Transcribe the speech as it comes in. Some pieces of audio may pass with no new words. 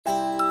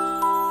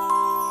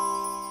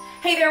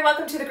Hey there,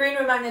 welcome to the Green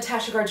Room. I'm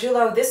Natasha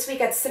Gargiulo. This week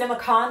at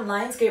CinemaCon,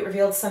 Lionsgate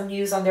revealed some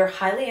news on their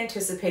highly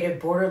anticipated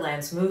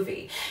Borderlands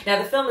movie. Now,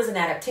 the film is an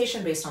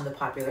adaptation based on the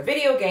popular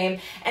video game,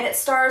 and it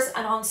stars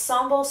an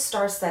ensemble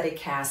star-studded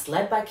cast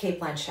led by Cate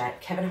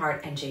Blanchett, Kevin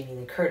Hart, and Jamie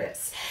Lee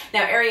Curtis.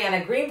 Now,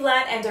 Ariana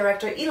Greenblatt and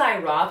director Eli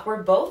Roth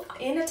were both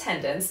in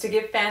attendance to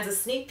give fans a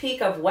sneak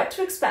peek of what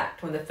to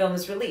expect when the film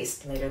is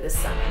released later this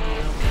summer.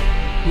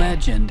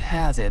 Legend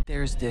has it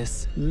there's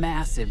this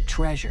massive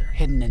treasure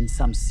hidden in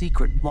some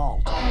secret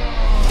vault.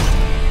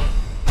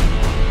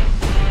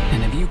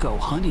 And if you go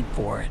hunting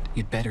for it,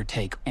 you'd better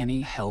take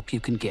any help you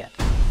can get.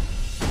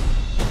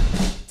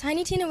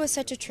 Tiny Tina was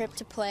such a trip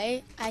to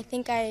play. I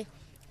think I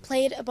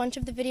played a bunch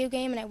of the video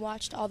game and I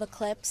watched all the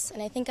clips,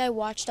 and I think I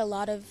watched a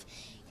lot of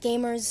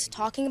gamers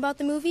talking about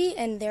the movie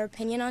and their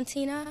opinion on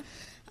Tina.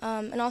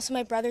 And also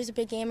my brother's a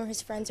big gamer,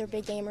 his friends are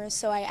big gamers,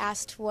 so I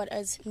asked what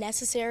is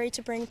necessary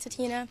to bring to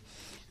Tina.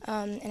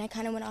 And I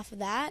kind of went off of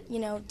that. You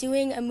know,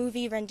 doing a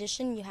movie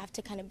rendition, you have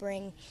to kind of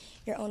bring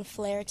your own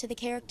flair to the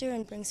character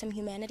and bring some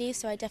humanity,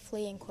 so I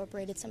definitely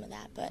incorporated some of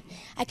that. But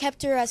I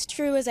kept her as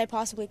true as I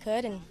possibly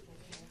could, and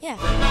yeah.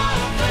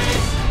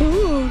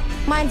 Ooh,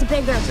 mine's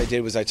bigger. What I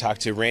did was I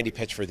talked to Randy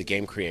Pitchford, the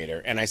game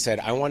creator, and I said,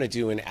 I want to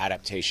do an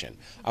adaptation.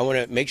 I want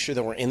to make sure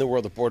that we're in the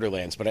world of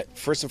Borderlands, but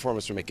first and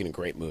foremost, we're making a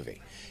great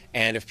movie.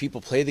 And if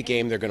people play the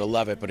game, they're going to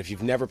love it, but if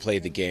you've never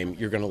played the game,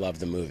 you're going to love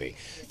the movie.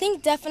 I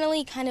think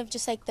definitely kind of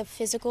just like the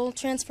physical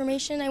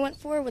transformation I went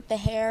for with the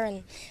hair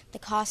and the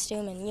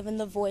costume and even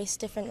the voice,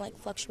 different like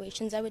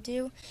fluctuations I would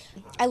do.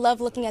 I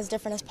love looking as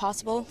different as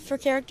possible for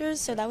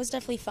characters, so that was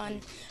definitely fun.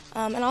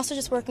 And also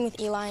just working with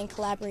Eli and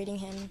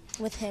collaborating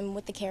with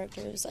the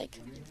character was like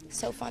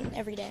so fun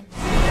every day.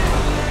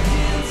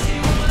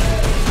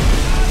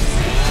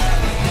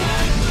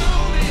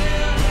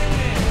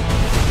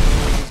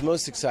 I was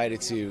most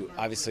excited to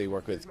obviously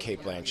work with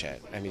Cate Blanchett.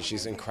 I mean,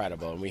 she's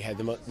incredible, and we had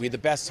the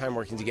best time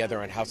working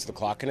together on House of the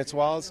Clock and its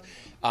Walls.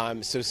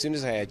 So as soon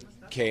as I had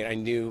Cate, I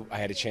knew I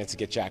had a chance to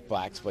get Jack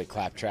Black to play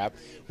Claptrap.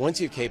 Once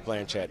you have Cate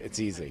Blanchett, it's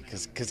easy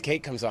because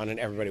Cate comes on and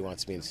everybody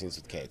wants to be in scenes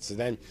with Cate. So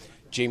then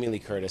Jamie Lee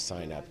Curtis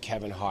signed up,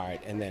 Kevin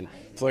Hart, and then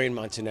Florian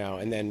Montanaro,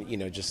 and then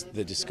just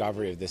the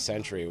discovery of this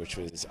century, which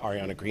was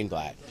Ariana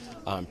Greenblatt,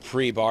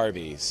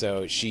 pre-Barbie.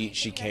 So she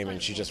came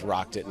and she just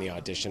rocked it in the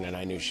audition, and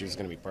I knew she was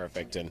going to be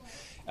perfect. And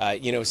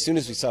as soon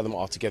as we saw them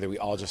all together, we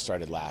all just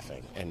started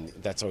laughing, and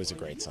that's always a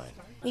great sign.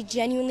 We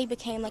genuinely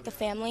became like a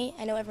family.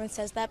 I know everyone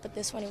says that, but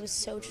this one, it was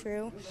so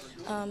true.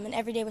 And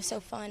every day was so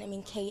fun. I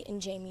mean, Cate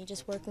and Jamie,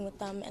 just working with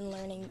them and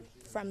learning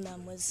from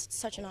them was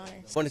such an honor.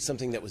 I wanted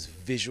something that was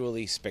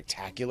visually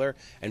spectacular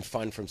and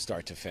fun from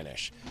start to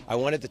finish. I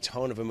wanted the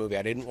tone of a movie.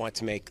 I didn't want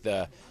to make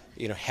the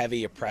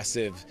heavy,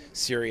 oppressive,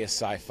 serious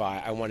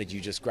sci-fi. I wanted you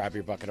just grab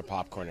your bucket of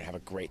popcorn and have a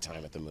great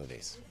time at the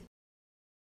movies.